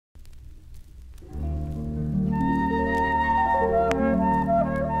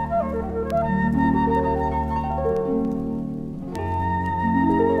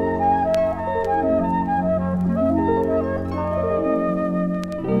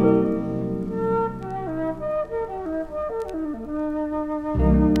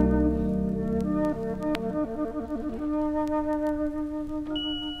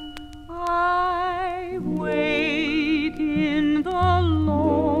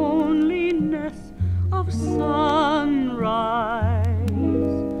sunrise,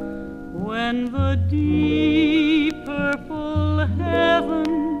 when the deep purple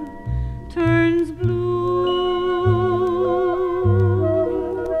heaven turns blue,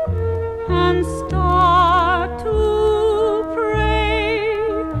 and start to pray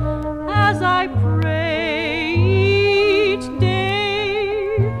as I pray each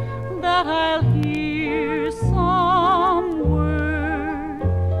day, that I'll hear some word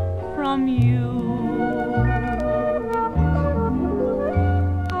from you.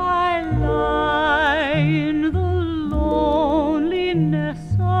 I lie in the loneliness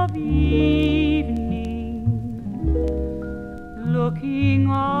of evening, looking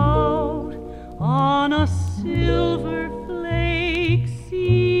out on a silver flake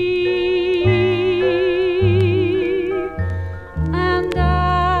sea, and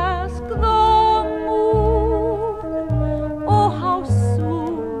ask the moon, oh, how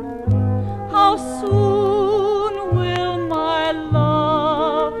soon will my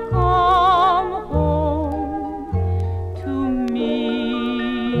love come home to me?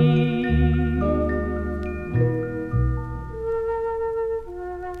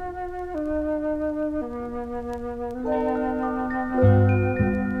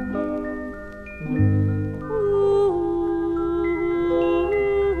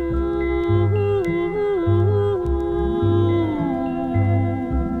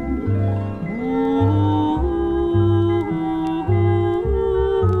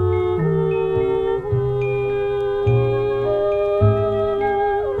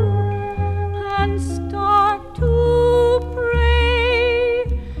 And start to pray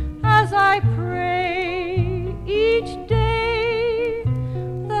as I pray each day,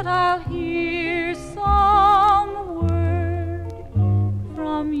 that I'll hear some word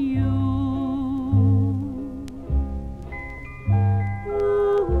from you.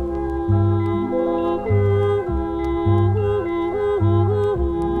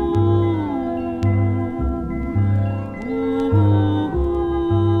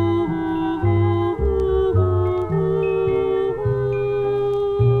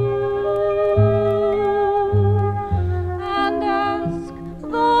 And ask the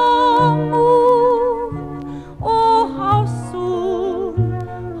moon, oh, how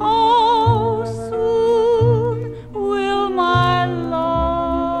soon will my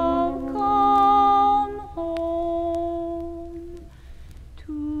love come home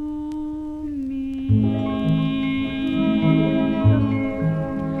to me?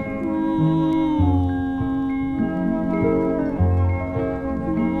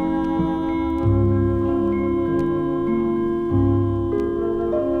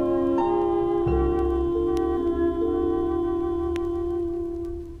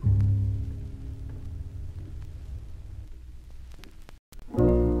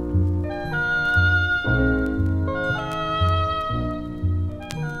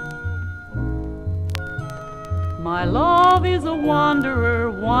 My love is a wanderer,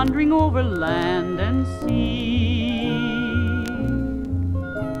 wandering over land and sea,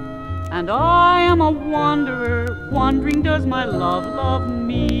 and I am a wanderer, wondering, does my love love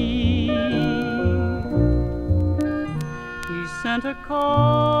me? He sent a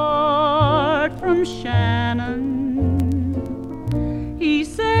card from Shannon. He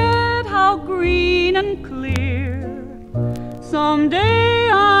said, how green and clear, someday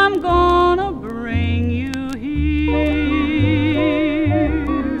I'm gonna bring you here.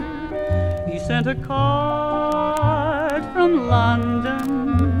 He sent a card from London.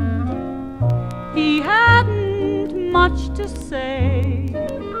 He hadn't much to say,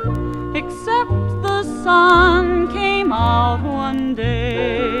 except the sun came out one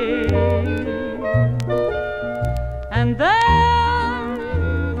day. And then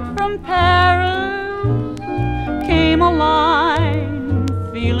from Paris came a line,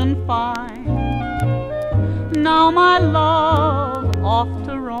 feeling fine. Now my love off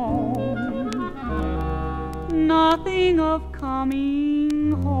to Rome, nothing of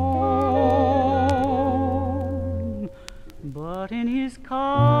coming home. But in his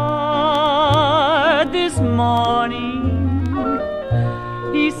card this morning,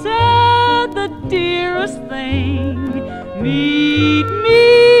 he said the dearest thing, meet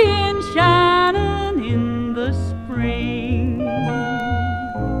me in Shannon in the spring.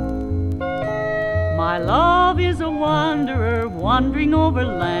 My love is a wanderer, wandering over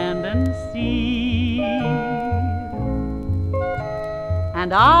land and sea,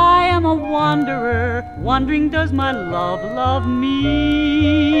 and I am a wanderer, wondering, does my love love me?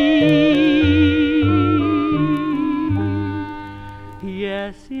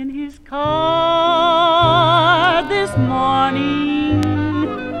 Yes, in his card this morning,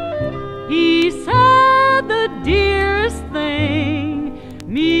 he said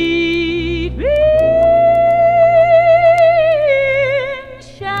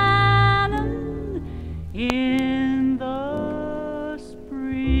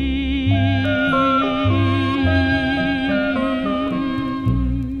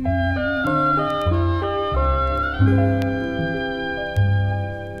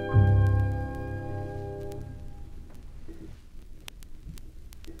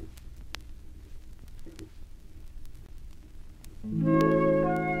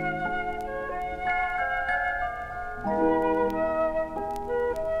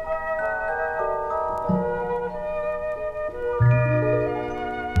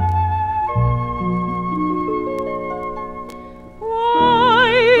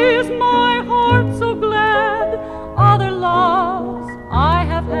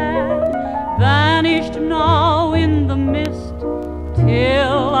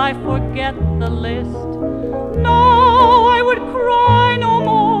I forget the list. No, I would cry no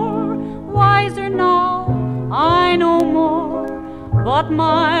more. Wiser now, I know more. But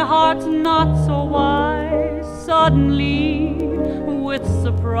my heart's not so wise. Suddenly, with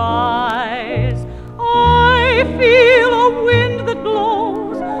surprise, I feel a wind that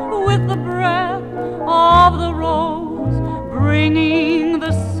blows with the breath of the rose, bringing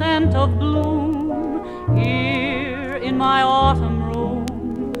the scent of bloom here in my autumn room.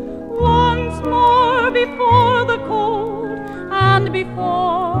 Once more before the cold and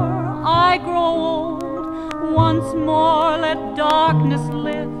before I grow old, once more let darkness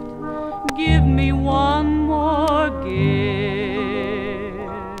lift. Give me one more gift.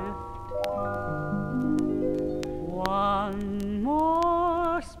 One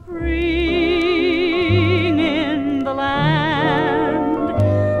more spring in the land.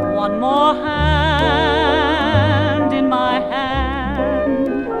 One more hand in my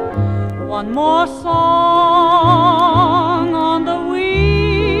hand. One more song on the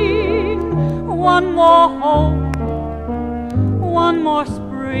wing. One more hope. One more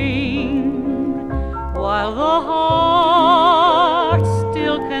spring. While the heart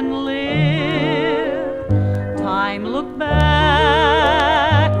still can live, time look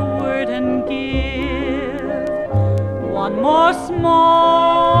backward and give one more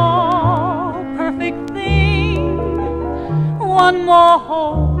small perfect thing, one more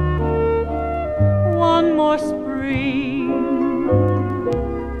hope, one more spring.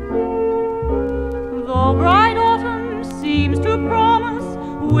 The bright autumn seems to promise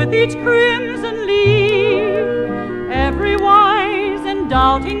with each crimson leaf. Every wise and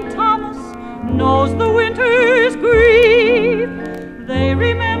doubting Thomas knows the winter's grief. They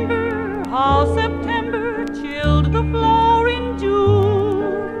remember how September chilled the flower in June.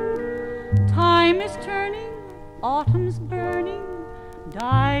 Time is turning, autumn's burning,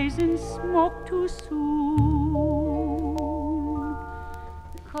 dies in smoke too soon.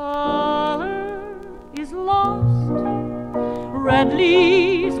 Color is lost, red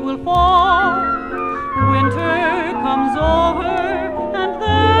leaves will fall, winter comes over, and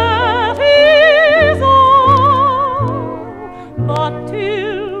that is all. But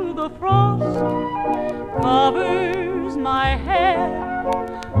till the frost covers my head,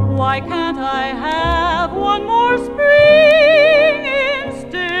 why can't I have one more spring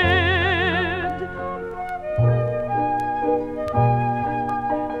instead?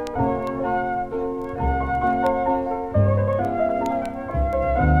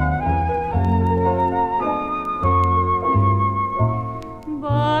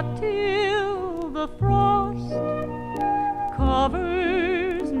 Till the frost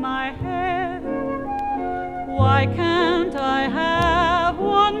covers my head, why can't I have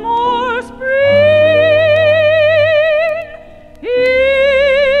one more spring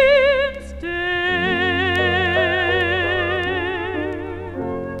instead?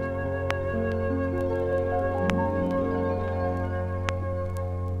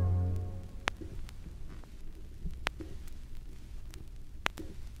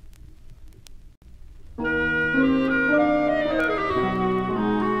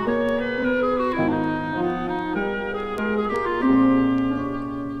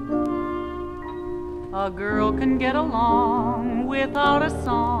 A girl can get along without a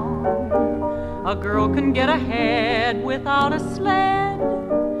song. A girl can get ahead without a sled.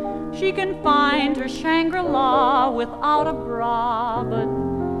 She can find her Shangri-La without a bra, but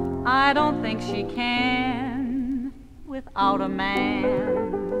I don't think she can without a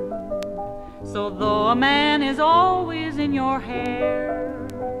man. So though a man is always in your hair,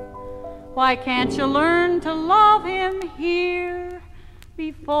 why can't you learn to love him here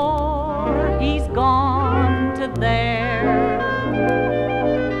before he's gone to there?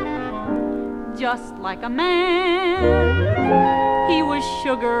 Just like a man, he was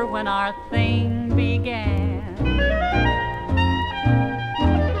sugar when our thing began.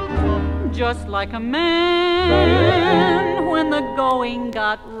 Just like a man, when the going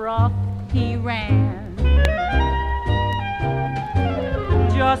got rough, he ran.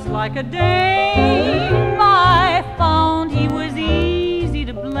 Just like a dame, I found he was easy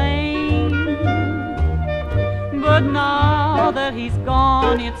to blame. But now that he's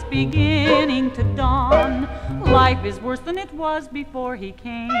gone, it's beginning to dawn. Life is worse than it was before he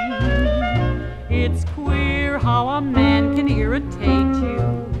came. It's queer how a man can irritate you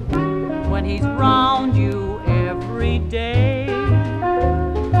when he's round you every day.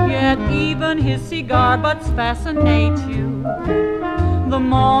 Yet even his cigar butts fascinate you the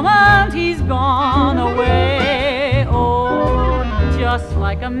moment he's gone away. Oh, just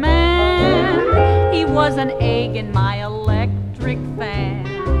like a man, he was an egg in my electric fan.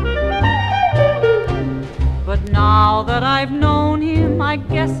 Now that I've known him, I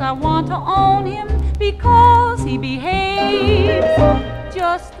guess I want to own him, because he behaves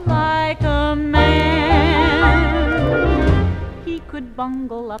just like a man. He could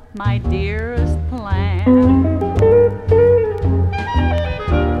bungle up my dearest plan.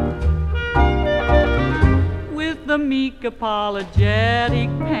 With the meek apologetic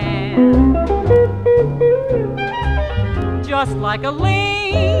pen, just like a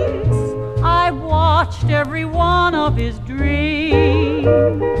lynx, I watched every one of his drinks.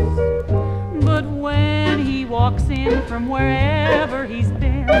 But when he walks in from wherever he's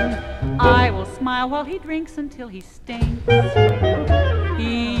been, I will smile while he drinks until he stinks.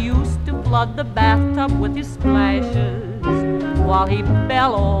 He used to flood the bathtub with his splashes while he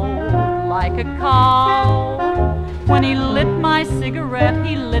bellowed like a cow. When he lit my cigarette,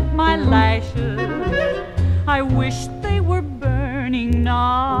 he lit my lashes. I wish they were burning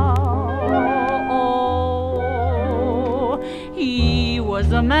now. Oh, he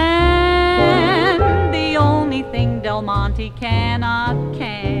was a man, the only thing Del Monte cannot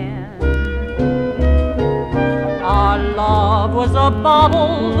can. Our love was a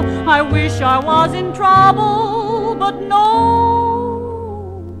bubble, I wish I was in trouble, but no,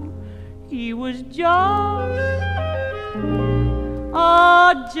 he was just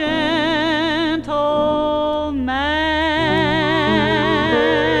a gentleman.